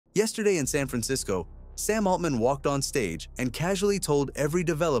Yesterday in San Francisco, Sam Altman walked on stage and casually told every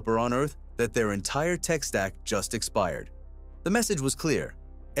developer on Earth that their entire tech stack just expired. The message was clear.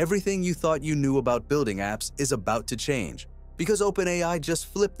 Everything you thought you knew about building apps is about to change, because OpenAI just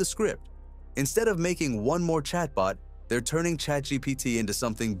flipped the script. Instead of making one more chatbot, they're turning ChatGPT into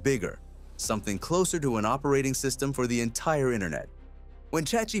something bigger, something closer to an operating system for the entire internet. When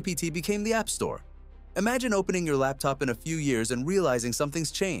ChatGPT became the App Store, imagine opening your laptop in a few years and realizing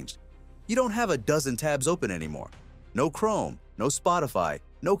something's changed. You don't have a dozen tabs open anymore. No Chrome, no Spotify,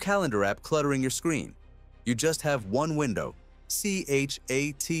 no calendar app cluttering your screen. You just have one window, ChatGPT.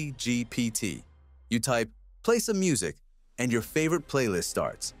 You type, play some music, and your favorite playlist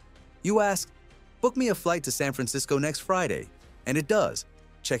starts. You ask, book me a flight to San Francisco next Friday, and it does,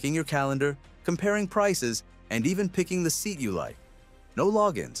 checking your calendar, comparing prices, and even picking the seat you like. No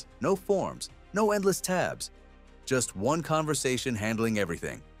logins, no forms, no endless tabs. Just one conversation handling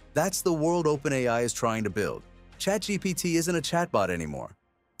everything. That's the world OpenAI is trying to build. ChatGPT isn't a chatbot anymore.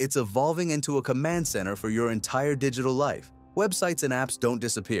 It's evolving into a command center for your entire digital life. Websites and apps don't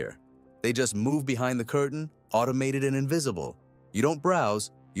disappear. They just move behind the curtain, automated and invisible. You don't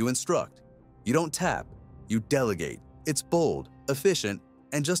browse, you instruct. You don't tap, you delegate. It's bold, efficient,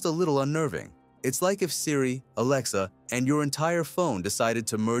 and just a little unnerving. It's like if Siri, Alexa, and your entire phone decided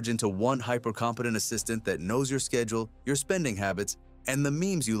to merge into one hyper-competent assistant that knows your schedule, your spending habits, and the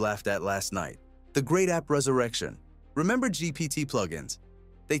memes you laughed at last night. The great app resurrection. Remember GPT plugins?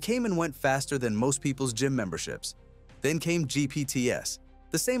 They came and went faster than most people's gym memberships. Then came GPTs,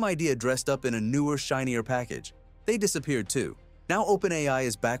 the same idea dressed up in a newer, shinier package. They disappeared too. Now OpenAI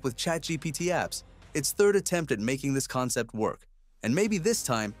is back with ChatGPT apps, its third attempt at making this concept work. And maybe this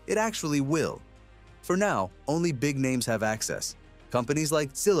time, it actually will. For now, only big names have access. Companies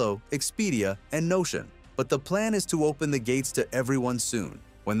like Zillow, Expedia, and Notion. But the plan is to open the gates to everyone soon.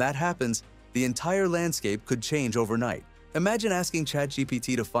 When that happens, the entire landscape could change overnight. Imagine asking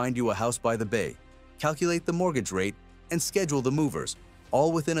ChatGPT to find you a house by the bay, calculate the mortgage rate, and schedule the movers,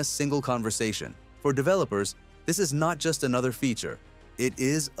 all within a single conversation. For developers, this is not just another feature. It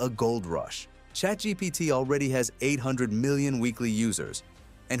is a gold rush. ChatGPT already has 800 million weekly users,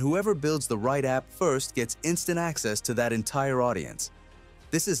 and whoever builds the right app first gets instant access to that entire audience.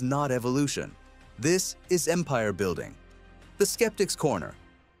 This is not evolution. This is empire building. The Skeptic's Corner.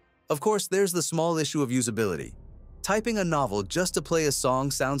 Of course, there's the small issue of usability. Typing a novel just to play a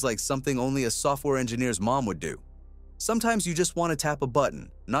song sounds like something only a software engineer's mom would do. Sometimes you just want to tap a button,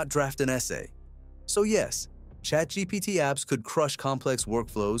 not draft an essay. So yes, ChatGPT apps could crush complex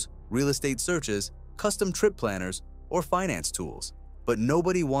workflows, real estate searches, custom trip planners, or finance tools. But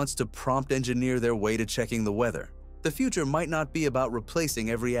nobody wants to prompt engineer their way to checking the weather. The future might not be about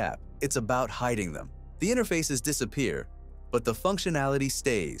replacing every app, it's about hiding them. The interfaces disappear, but the functionality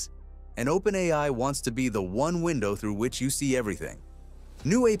stays. And OpenAI wants to be the one window through which you see everything.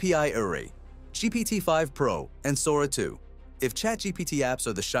 New API array, GPT-5 Pro, and Sora 2. If ChatGPT apps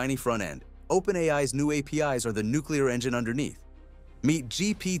are the shiny front end, OpenAI's new APIs are the nuclear engine underneath. Meet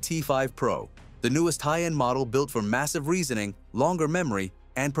GPT-5 Pro, the newest high-end model built for massive reasoning, longer memory,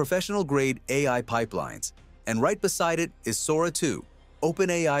 and professional-grade AI pipelines. And right beside it is Sora 2,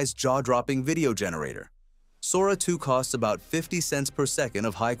 OpenAI's jaw-dropping video generator. Sora 2 costs about 50 cents per second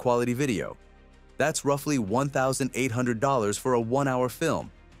of high-quality video. That's roughly $1,800 for a one-hour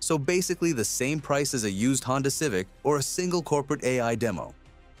film, so basically the same price as a used Honda Civic or a single corporate AI demo.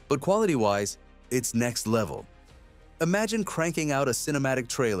 But quality-wise, it's next level. Imagine cranking out a cinematic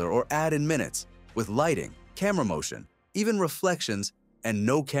trailer or ad in minutes, with lighting, camera motion, even reflections, and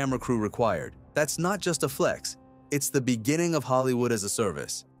no camera crew required. That's not just a flex, it's the beginning of Hollywood as a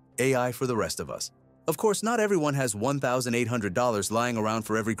service. AI for the rest of us. Of course, not everyone has $1,800 lying around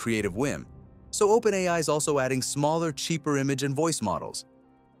for every creative whim, so OpenAI is also adding smaller, cheaper image and voice models.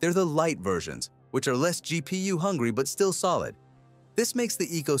 They're the light versions, which are less GPU hungry but still solid. This makes the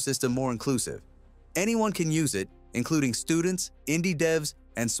ecosystem more inclusive. Anyone can use it, including students, indie devs,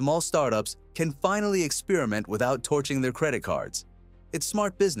 and small startups can finally experiment without torching their credit cards. It's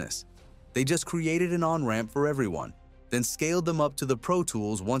smart business. They just created an on-ramp for everyone, then scaled them up to the Pro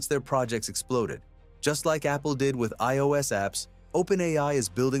Tools once their projects exploded. Just like Apple did with iOS apps, OpenAI is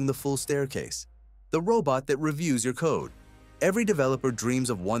building the full staircase, the robot that reviews your code. Every developer dreams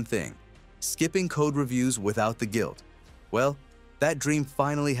of one thing: skipping code reviews without the guilt. Well, that dream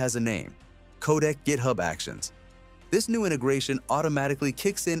finally has a name: Codec GitHub Actions. This new integration automatically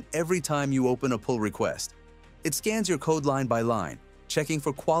kicks in every time you open a pull request. It scans your code line by line, checking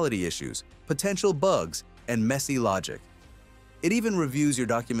for quality issues, potential bugs, and messy logic. It even reviews your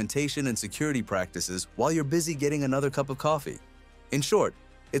documentation and security practices while you're busy getting another cup of coffee. In short,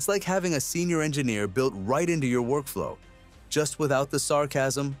 It's like having a senior engineer built right into your workflow, just without the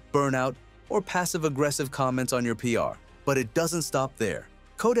sarcasm, burnout, or passive-aggressive comments on your PR. But it doesn't stop there.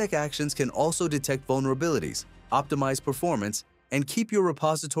 Codec Actions can also detect vulnerabilities, optimize performance, and keep your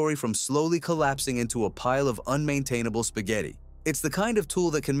repository from slowly collapsing into a pile of unmaintainable spaghetti. It's the kind of tool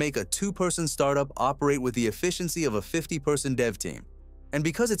that can make a 2-person startup operate with the efficiency of a 50-person dev team. And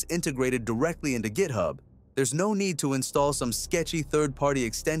because it's integrated directly into GitHub, there's no need to install some sketchy third-party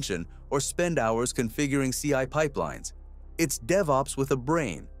extension or spend hours configuring CI pipelines. It's DevOps with a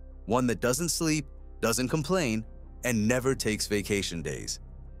brain, one that doesn't sleep, doesn't complain, and never takes vacation days.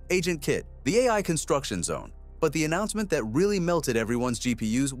 Agent Kit, the AI construction zone. But the announcement that really melted everyone's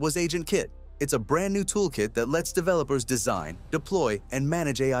GPUs was Agent Kit. It's a brand new toolkit that lets developers design, deploy, and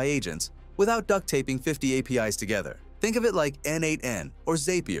manage AI agents without duct taping 50 APIs together. Think of it like N8N or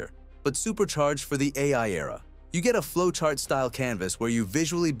Zapier, but supercharged for the AI era. You get a flowchart-style canvas where you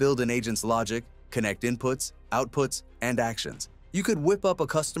visually build an agent's logic, connect inputs, outputs, and actions. You could whip up a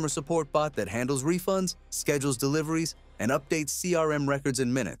customer support bot that handles refunds, schedules deliveries, and updates CRM records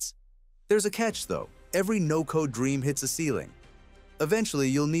in minutes. There's a catch, though. Every no-code dream hits a ceiling. Eventually,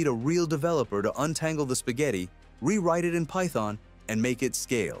 you'll need a real developer to untangle the spaghetti, rewrite it in Python, and make it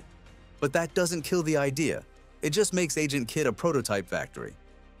scale. But that doesn't kill the idea. It just makes Agent Kit a prototype factory.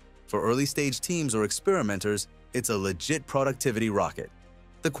 For early-stage teams or experimenters, it's a legit productivity rocket.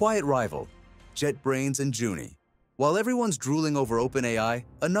 The quiet rival, JetBrains and Junie. While everyone's drooling over OpenAI,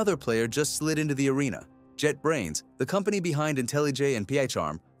 another player just slid into the arena. JetBrains, the company behind IntelliJ and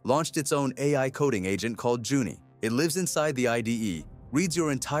PyCharm, launched its own AI coding agent called Junie. It lives inside the IDE, reads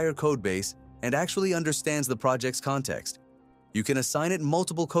your entire codebase, and actually understands the project's context. You can assign it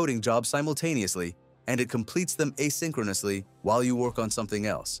multiple coding jobs simultaneously, and it completes them asynchronously while you work on something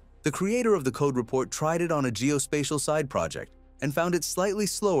else. The creator of the code report tried it on a geospatial side project and found it slightly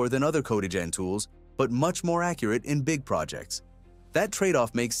slower than other CodeAgent tools, but much more accurate in big projects. That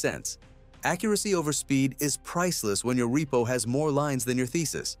trade-off makes sense. Accuracy over speed is priceless when your repo has more lines than your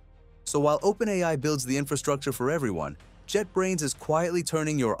thesis. So while OpenAI builds the infrastructure for everyone, JetBrains is quietly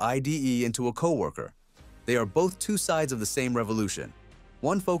turning your IDE into a coworker. They are both two sides of the same revolution.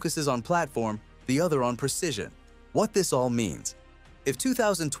 One focuses on platform, the other on precision. What this all means. If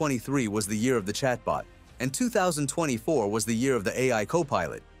 2023 was the year of the chatbot, and 2024 was the year of the AI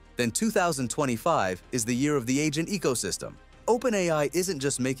copilot, then 2025 is the year of the agent ecosystem. OpenAI isn't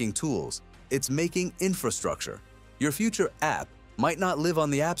just making tools, it's making infrastructure. Your future app might not live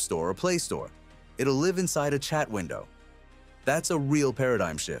on the App Store or Play Store. It'll live inside a chat window. That's a real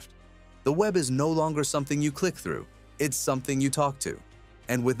paradigm shift. The web is no longer something you click through, it's something you talk to.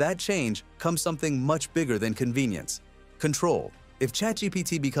 And with that change comes something much bigger than convenience: control. If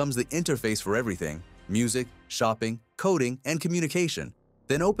ChatGPT becomes the interface for everything, music, shopping, coding, and communication,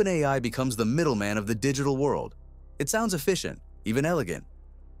 then OpenAI becomes the middleman of the digital world. It sounds efficient, even elegant,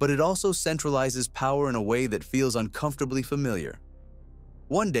 but it also centralizes power in a way that feels uncomfortably familiar.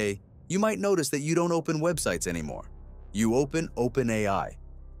 One day, you might notice that you don't open websites anymore. You open OpenAI.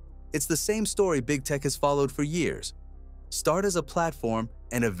 It's the same story big tech has followed for years. Start as a platform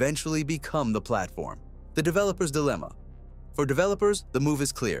and eventually become the platform. The developer's dilemma. For developers, the move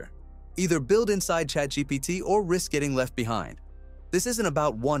is clear. Either build inside ChatGPT or risk getting left behind. This isn't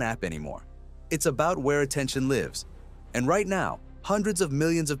about one app anymore. It's about where attention lives. And right now, hundreds of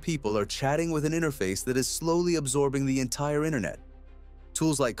millions of people are chatting with an interface that is slowly absorbing the entire internet.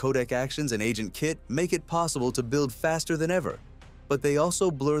 Tools like Codec Actions and Agent Kit make it possible to build faster than ever, but they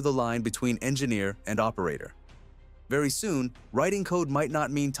also blur the line between engineer and operator. Very soon, writing code might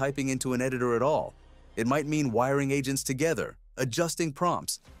not mean typing into an editor at all. It might mean wiring agents together, adjusting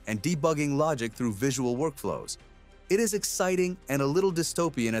prompts, and debugging logic through visual workflows. It is exciting and a little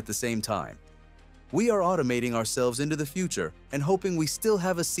dystopian at the same time. We are automating ourselves into the future and hoping we still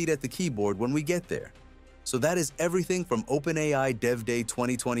have a seat at the keyboard when we get there. So that is everything from OpenAI Dev Day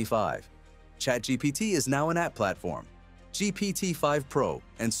 2025. ChatGPT is now an app platform. GPT-5 Pro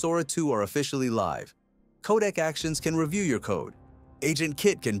and Sora 2 are officially live. Codec Actions can review your code. Agent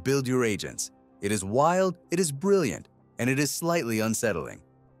Kit can build your agents. It is wild, it is brilliant, and it is slightly unsettling.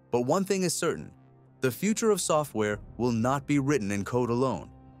 But one thing is certain: the future of software will not be written in code alone.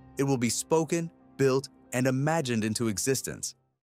 It will be spoken, built, and imagined into existence.